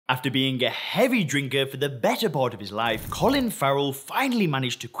After being a heavy drinker for the better part of his life, Colin Farrell finally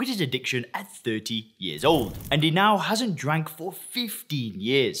managed to quit his addiction at 30 years old, and he now hasn't drank for 15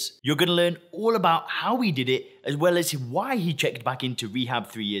 years. You're gonna learn all about how he did it, as well as why he checked back into rehab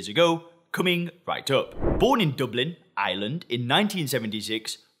 3 years ago, coming right up. Born in Dublin, Ireland in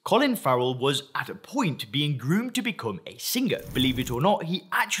 1976, Colin Farrell was at a point being groomed to become a singer. Believe it or not, he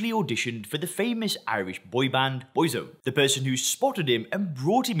actually auditioned for the famous Irish boy band Boyzone. The person who spotted him and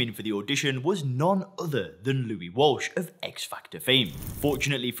brought him in for the audition was none other than Louis Walsh of X Factor fame.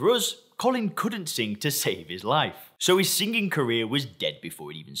 Fortunately for us, Colin couldn't sing to save his life, so his singing career was dead before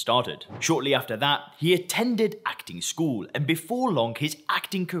it even started. Shortly after that, he attended acting school, and before long his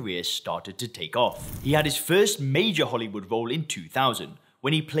acting career started to take off. He had his first major Hollywood role in 2000,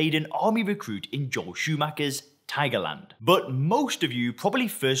 when he played an army recruit in Joel Schumacher's Tigerland. But most of you probably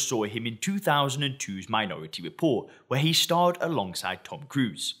first saw him in 2002's Minority Report, where he starred alongside Tom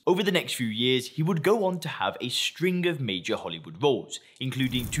Cruise. Over the next few years, he would go on to have a string of major Hollywood roles,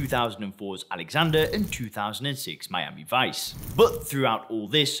 including 2004's Alexander and 2006 Miami Vice. But throughout all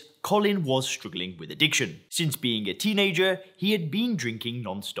this, Colin was struggling with addiction. Since being a teenager, he had been drinking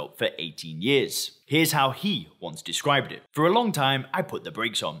non-stop for 18 years. Here's how he once described it. "For a long time, I put the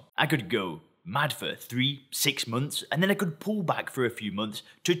brakes on. I could go mad for 3-6 months, and then I could pull back for a few months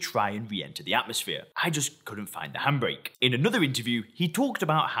to try and re-enter the atmosphere. I just couldn't find the handbrake." In another interview, he talked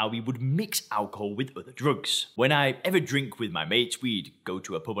about how he would mix alcohol with other drugs. "When I ever drink with my mates, we'd go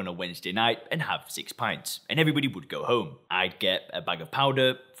to a pub on a Wednesday night and have 6 pints, and everybody would go home. I'd get a bag of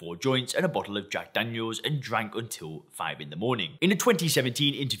powder, 4 joints, and a bottle of Jack Daniels, and drank until 5 in the morning." In a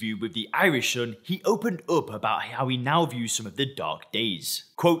 2017 interview with the Irish Sun, he opened up about how he now views some of the dark days.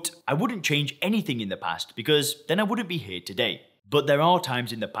 Quote, "I wouldn't change anything in the past because then I wouldn't be here today. But there are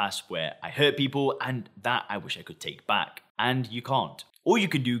times in the past where I hurt people and that I wish I could take back. And you can't. All you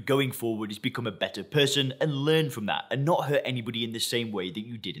can do going forward is become a better person and learn from that and not hurt anybody in the same way that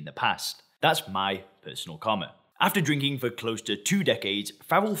you did in the past. That's my personal karma." After drinking for close to 2 decades,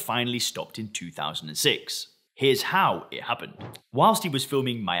 Farrell finally stopped in 2006. Here's how it happened. Whilst he was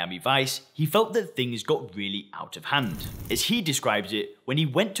filming Miami Vice, he felt that things got really out of hand. As he describes it, when he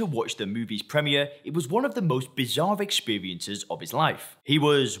went to watch the movie's premiere, it was one of the most bizarre experiences of his life. He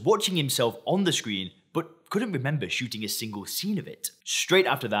was watching himself on the screen, but couldn't remember shooting a single scene of it. Straight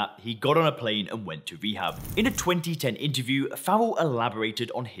after that, he got on a plane and went to rehab. In a 2010 interview, Farrell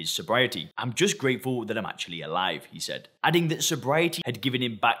elaborated on his sobriety. "I'm just grateful that I'm actually alive," he said, adding that sobriety had given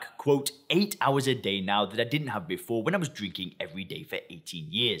him back, quote, 8 hours a day now that I didn't have before when I was drinking every day for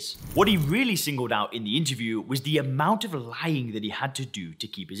 18 years. What he really singled out in the interview was the amount of lying that he had to do to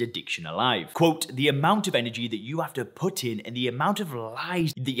keep his addiction alive. Quote, "The amount of energy that you have to put in and the amount of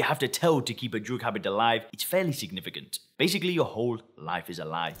lies that you have to tell to keep a drug habit alive, it's fairly significant. Basically, your whole life is a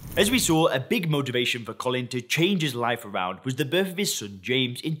lie." As we saw, a big motivation for Colin to change his life around was the birth of his son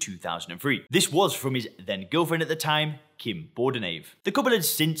James in 2003. This was from his then girlfriend at the time, Kim Bordenave. The couple had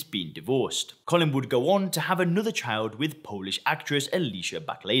since been divorced. Colin would go on to have another child with Polish actress Alicia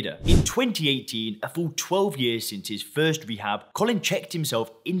Bachleder. In 2018, a full 12 years since his first rehab, Colin checked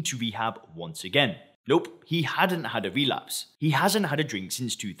himself into rehab once again. Nope, he hadn't had a relapse. He hasn't had a drink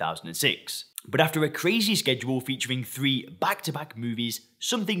since 2006. But after a crazy schedule featuring 3 back-to-back movies,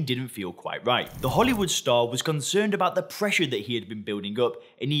 something didn't feel quite right. The Hollywood star was concerned about the pressure that he had been building up,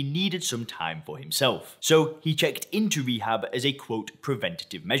 and he needed some time for himself. So he checked into rehab as a, quote,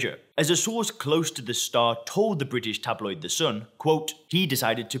 preventative measure. As a source close to the star told the British tabloid The Sun, quote, "He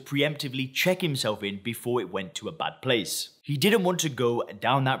decided to preemptively check himself in before it went to a bad place. He didn't want to go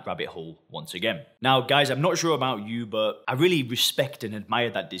down that rabbit hole once again." Now guys, I'm not sure about you, but I really respect and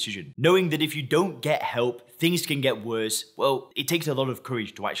admire that decision. Knowing that if you don't get help, things can get worse, well, it takes a lot of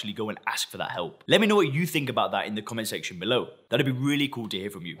courage to actually go and ask for that help. Let me know what you think about that in the comment section below. That'd be really cool to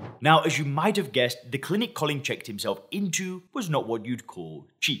hear from you. Now, as you might have guessed, the clinic Colin checked himself into was not what you'd call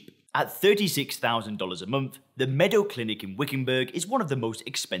cheap. At $36,000 a month, the Meadow Clinic in Wickenburg is one of the most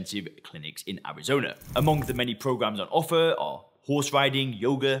expensive clinics in Arizona. Among the many programs on offer are horse riding,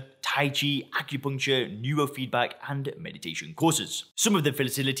 yoga, tai chi, acupuncture, neurofeedback, and meditation courses. Some of the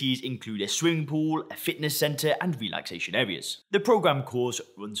facilities include a swimming pool, a fitness center, and relaxation areas. The program course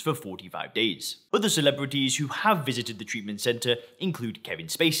runs for 45 days. Other celebrities who have visited the treatment center include Kevin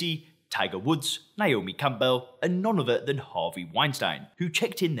Spacey, Tiger Woods, Naomi Campbell, and none other than Harvey Weinstein, who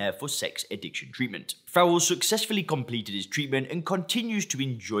checked in there for sex addiction treatment. Farrell successfully completed his treatment and continues to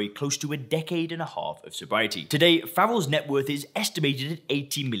enjoy close to a decade and a half of sobriety. Today, Farrell's net worth is estimated at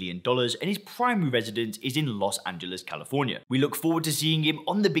 $80 million and his primary residence is in Los Angeles, California. We look forward to seeing him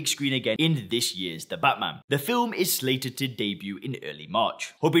on the big screen again in this year's The Batman. The film is slated to debut in early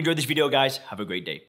March. Hope you enjoyed this video, guys. Have a great day.